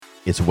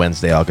It's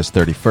Wednesday, August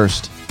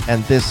 31st,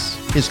 and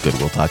this is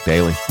Goodwill Talk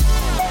Daily.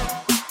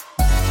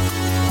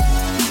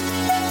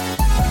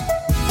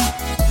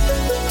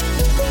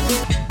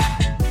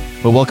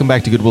 Well, welcome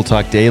back to Goodwill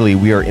Talk Daily.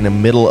 We are in the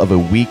middle of a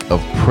week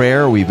of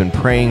prayer. We've been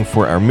praying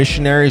for our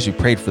missionaries. We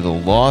prayed for the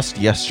lost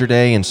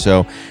yesterday, and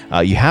so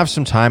you have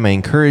some time. I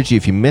encourage you,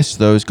 if you missed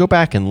those, go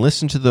back and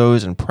listen to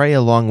those and pray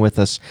along with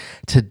us.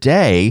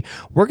 Today,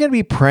 we're going to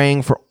be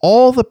praying for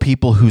all the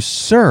people who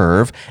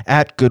serve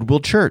at Goodwill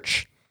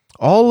Church.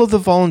 All of the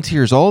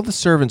volunteers, all of the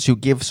servants who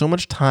give so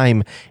much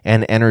time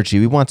and energy.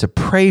 We want to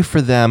pray for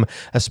them,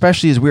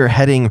 especially as we are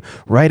heading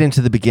right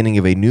into the beginning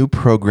of a new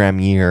program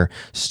year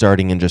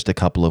starting in just a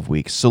couple of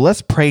weeks. So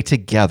let's pray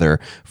together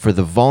for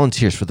the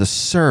volunteers, for the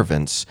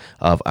servants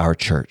of our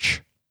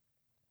church.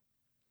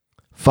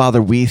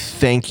 Father, we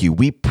thank you.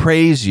 We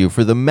praise you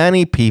for the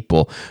many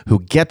people who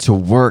get to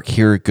work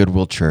here at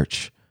Goodwill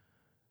Church,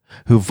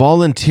 who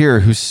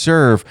volunteer, who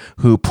serve,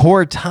 who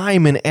pour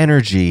time and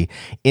energy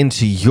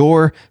into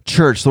your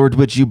church. Lord,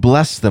 would you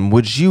bless them?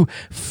 Would you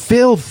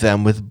fill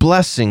them with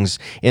blessings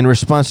in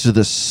response to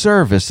the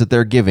service that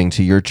they're giving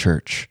to your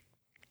church?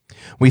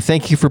 We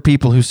thank you for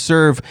people who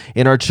serve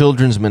in our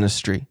children's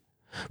ministry,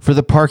 for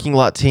the parking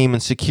lot team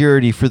and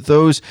security, for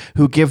those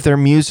who give their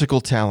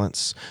musical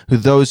talents,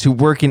 those who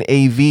work in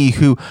AV,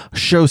 who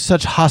show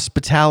such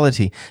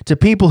hospitality, to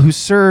people who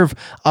serve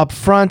up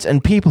front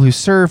and people who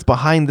serve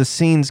behind the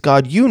scenes.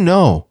 God, you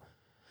know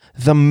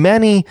the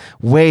many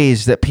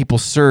ways that people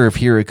serve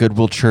here at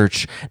Goodwill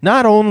Church,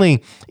 not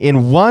only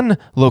in one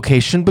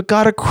location, but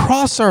God,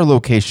 across our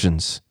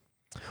locations.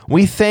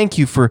 We thank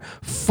you for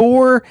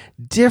 4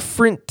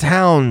 different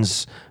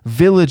towns,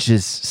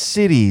 villages,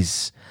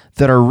 cities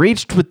that are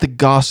reached with the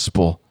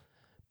gospel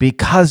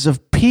because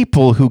of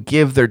people who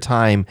give their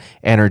time,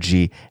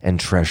 energy, and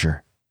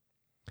treasure.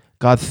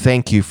 God,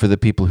 thank you for the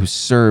people who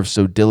serve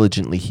so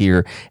diligently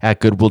here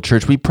at Goodwill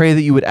Church. We pray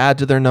that you would add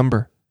to their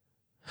number.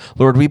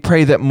 Lord, we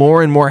pray that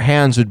more and more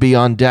hands would be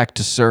on deck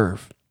to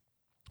serve.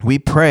 We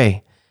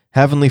pray,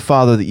 Heavenly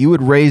Father, that you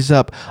would raise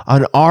up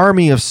an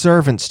army of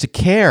servants to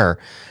care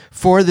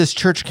for this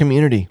church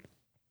community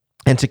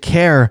and to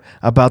care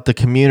about the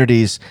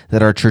communities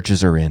that our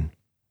churches are in.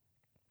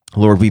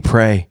 Lord, we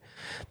pray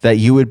that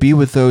you would be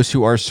with those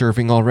who are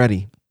serving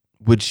already.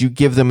 Would you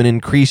give them an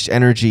increased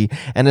energy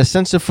and a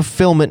sense of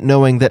fulfillment,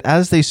 knowing that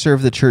as they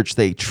serve the church,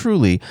 they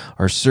truly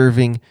are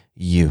serving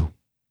you.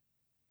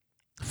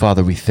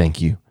 Father, we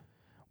thank you.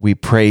 We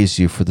praise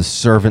you for the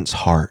servant's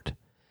heart,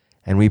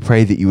 and we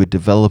pray that you would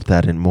develop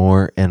that in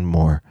more and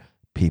more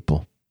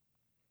people.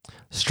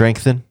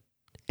 Strengthen,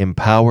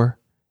 empower,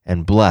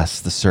 and bless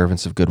the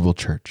servants of Goodwill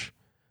Church.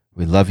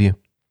 We love you,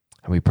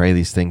 and we pray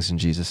these things in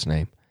Jesus'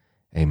 name.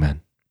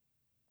 Amen.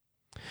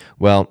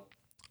 Well,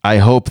 I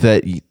hope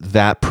that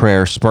that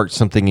prayer sparked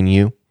something in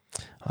you.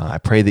 I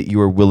pray that you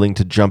are willing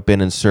to jump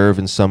in and serve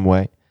in some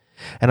way.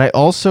 And I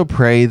also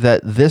pray that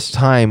this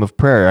time of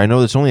prayer, I know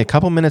there's only a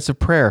couple minutes of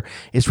prayer,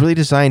 is really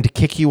designed to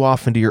kick you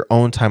off into your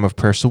own time of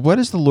prayer. So what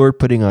is the Lord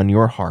putting on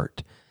your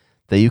heart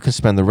that you can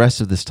spend the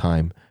rest of this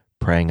time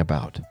praying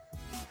about?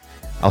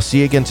 I'll see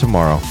you again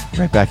tomorrow,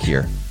 right back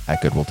here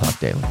at Goodwill Talk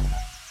Daily.